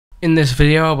In this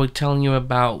video I'll be telling you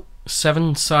about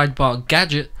 7 Sidebar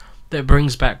Gadget that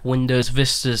brings back Windows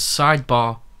Vista's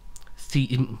sidebar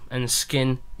theme and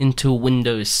skin into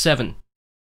Windows 7.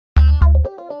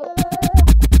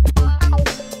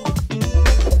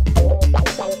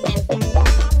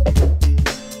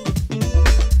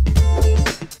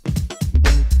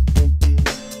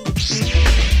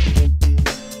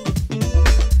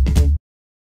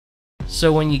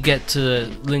 So when you get to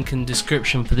the link in the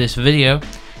description for this video,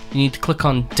 you need to click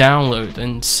on download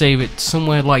and save it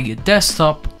somewhere like your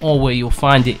desktop or where you'll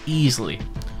find it easily.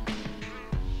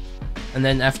 And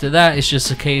then after that, it's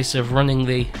just a case of running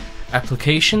the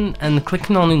application and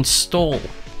clicking on install.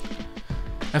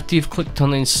 After you've clicked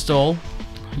on install,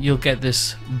 you'll get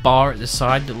this bar at the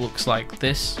side that looks like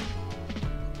this.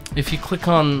 If you click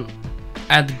on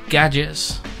add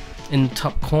gadgets in the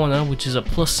top corner, which is a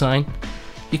plus sign,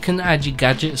 you can add your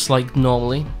gadgets like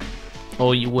normally,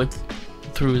 or you would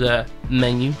through the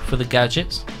menu for the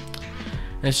gadgets.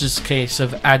 And it's just a case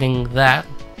of adding that.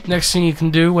 Next thing you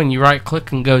can do when you right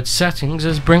click and go to settings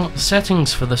is bring up the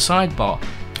settings for the sidebar.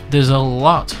 There's a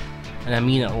lot, and I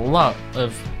mean a lot,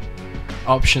 of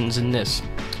options in this,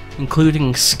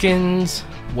 including skins,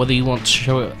 whether you want to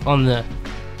show it on the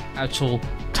actual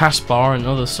taskbar and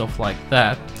other stuff like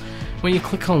that. When you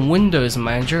click on Windows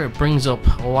Manager, it brings up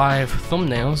live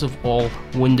thumbnails of all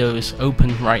windows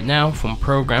open right now from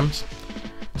programs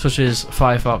such as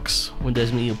Firefox,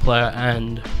 Windows Media Player,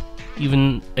 and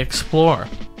even Explorer.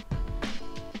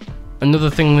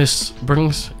 Another thing this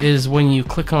brings is when you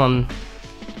click on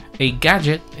a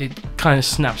gadget, it kind of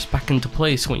snaps back into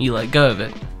place when you let go of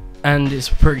it, and it's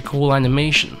a pretty cool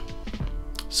animation.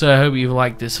 So I hope you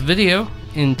liked this video.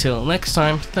 Until next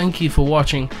time, thank you for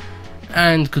watching,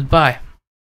 and goodbye.